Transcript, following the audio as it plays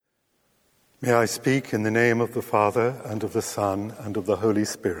May I speak in the name of the Father, and of the Son, and of the Holy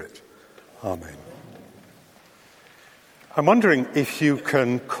Spirit. Amen. I'm wondering if you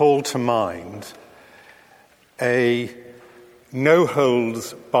can call to mind a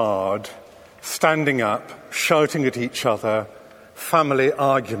no-holds-barred, standing up, shouting at each other, family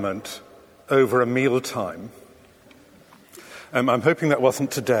argument over a mealtime. I'm hoping that wasn't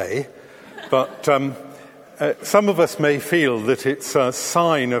today, but some of us may feel that it's a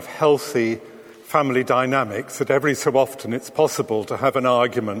sign of healthy family dynamics that every so often it's possible to have an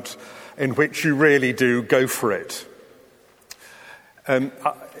argument in which you really do go for it. I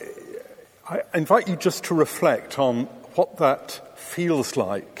invite you just to reflect on what that feels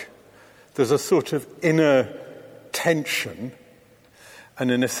like. There's a sort of inner tension,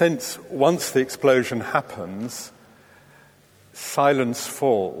 and in a sense, once the explosion happens, silence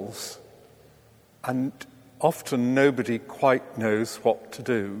falls, and often nobody quite knows what to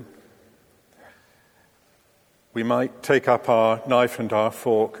do. We might take up our knife and our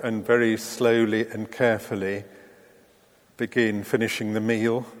fork and very slowly and carefully begin finishing the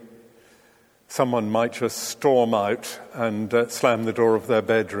meal. Someone might just storm out and slam the door of their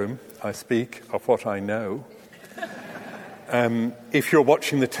bedroom. I speak of what I know. If you're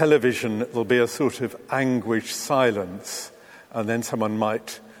watching the television, there'll be a sort of anguished silence, and then someone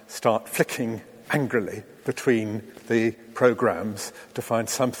might start flicking angrily between the programs to find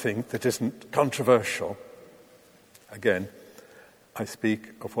something that isn't controversial. Again, I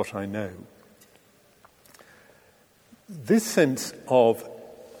speak of what I know. This sense of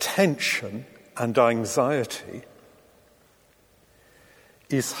tension and anxiety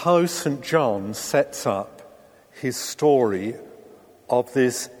is how St. John sets up his story of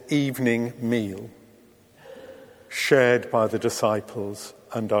this evening meal shared by the disciples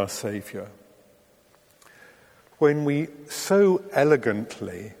and our Saviour. When we so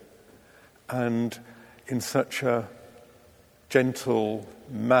elegantly and in such a gentle,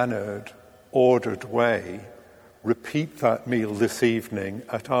 mannered, ordered way repeat that meal this evening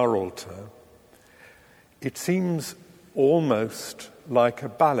at our altar, it seems almost like a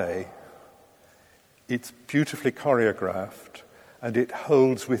ballet. It's beautifully choreographed, and it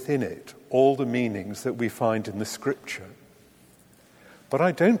holds within it all the meanings that we find in the Scripture. But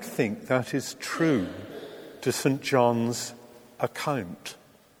I don't think that is true to St. John's account.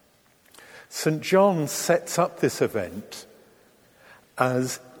 St. John sets up this event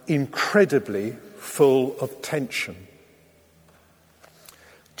as incredibly full of tension.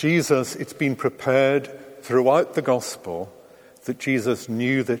 Jesus, it's been prepared throughout the Gospel that Jesus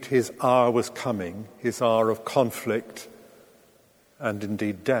knew that his hour was coming, his hour of conflict and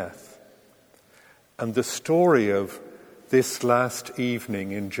indeed death. And the story of this last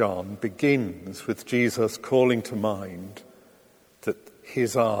evening in John begins with Jesus calling to mind that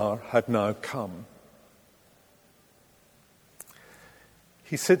his hour had now come.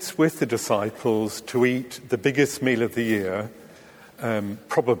 He sits with the disciples to eat the biggest meal of the year,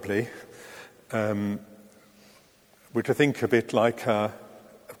 probably. We're to think of it like, of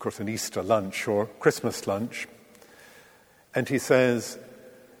course, an Easter lunch or Christmas lunch. And he says,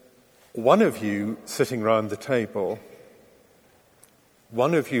 one of you sitting round the table,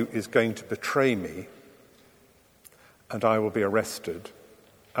 one of you is going to betray me, and I will be arrested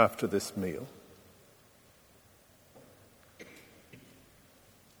after this meal.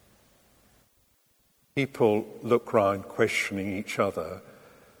 People look round questioning each other.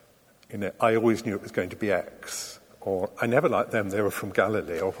 I always knew it was going to be X, or I never liked them, they were from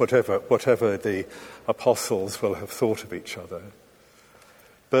Galilee, or whatever the apostles will have thought of each other.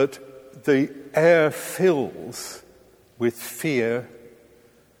 But the air fills with fear,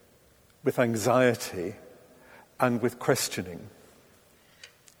 with anxiety, and with questioning.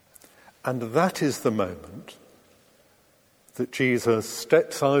 And that is the moment that Jesus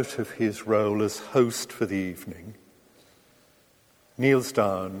steps out of his role as host for the evening, kneels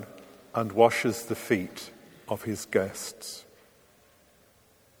down and washes the feet of his guests.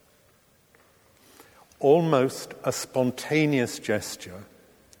 Almost a spontaneous gesture.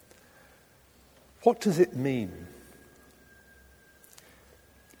 What does it mean?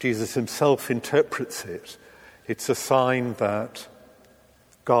 Jesus himself interprets it. It's a sign that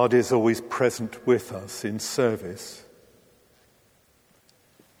God is always present with us in service.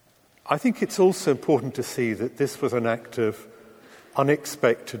 I think it's also important to see that this was an act of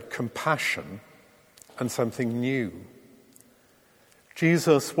unexpected compassion and something new.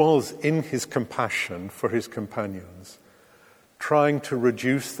 Jesus was, in his compassion for his companions, trying to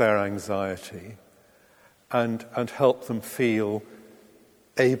reduce their anxiety and help them feel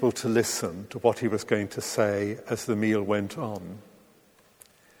able to listen to what he was going to say as the meal went on.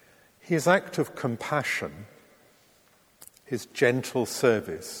 His act of compassion, his gentle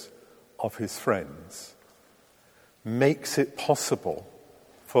service of his friends, makes it possible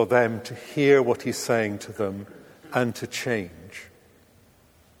for them to hear what he's saying to them and to change.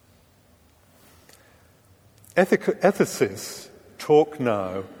 Ethicists talk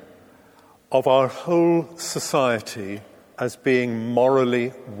now of our whole society as being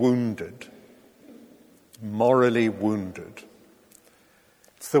morally wounded. Morally wounded.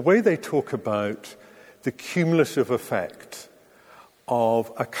 It's the way they talk about the cumulative effect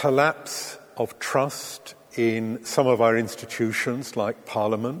of a collapse of trust in some of our institutions like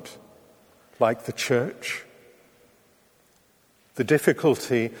Parliament, like the Church, the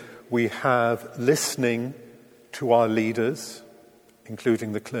difficulty we have listening to our leaders,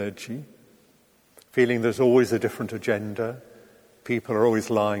 including the clergy, feeling there's always a different agenda, people are always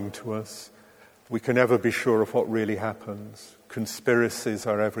lying to us, we can never be sure of what really happens, conspiracies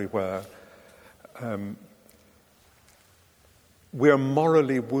are everywhere. We are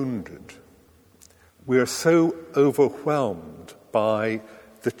morally wounded. We are so overwhelmed by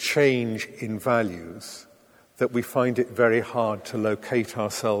the change in values that we find it very hard to locate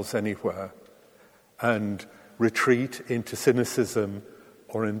ourselves anywhere and retreat into cynicism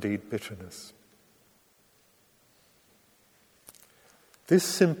or indeed bitterness. This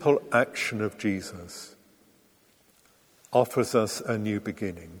simple action of Jesus offers us a new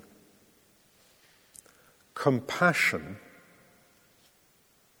beginning. Compassion,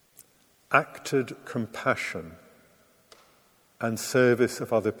 acted compassion and service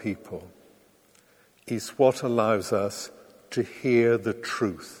of other people is what allows us to hear the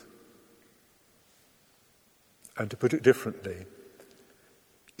truth. And to put it differently,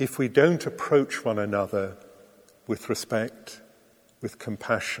 if we don't approach one another with respect, with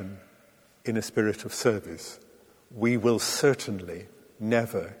compassion, in a spirit of service, we will certainly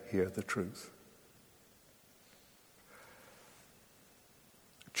never hear the truth.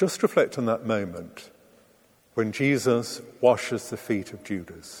 Just reflect on that moment when Jesus washes the feet of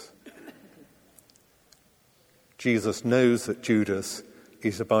Judas. Jesus knows that Judas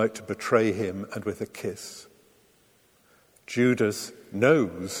is about to betray him, and with a kiss. Judas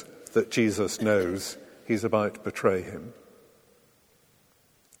knows that Jesus knows he's about to betray him.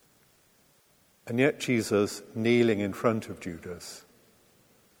 And yet Jesus, kneeling in front of Judas,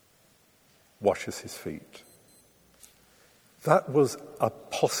 washes his feet. That was a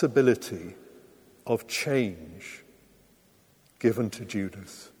possibility of change given to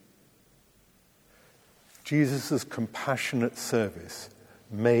Judas. Jesus' compassionate service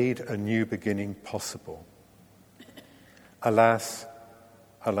made a new beginning possible. Alas,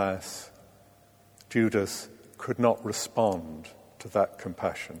 alas, Judas could not respond to that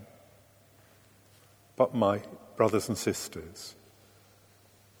compassion. But my brothers and sisters,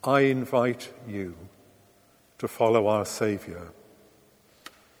 I invite you to follow our Saviour,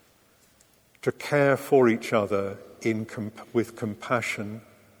 to care for each other with compassion,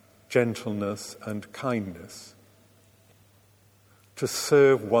 gentleness and kindness, to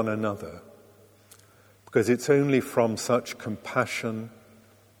serve one another, because it's only from such compassion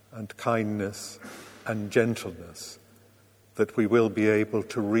and kindness and gentleness that we will be able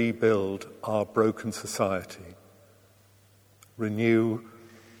to rebuild our broken society, renew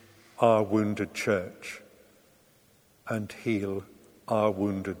our wounded church, and heal our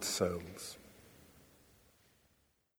wounded souls.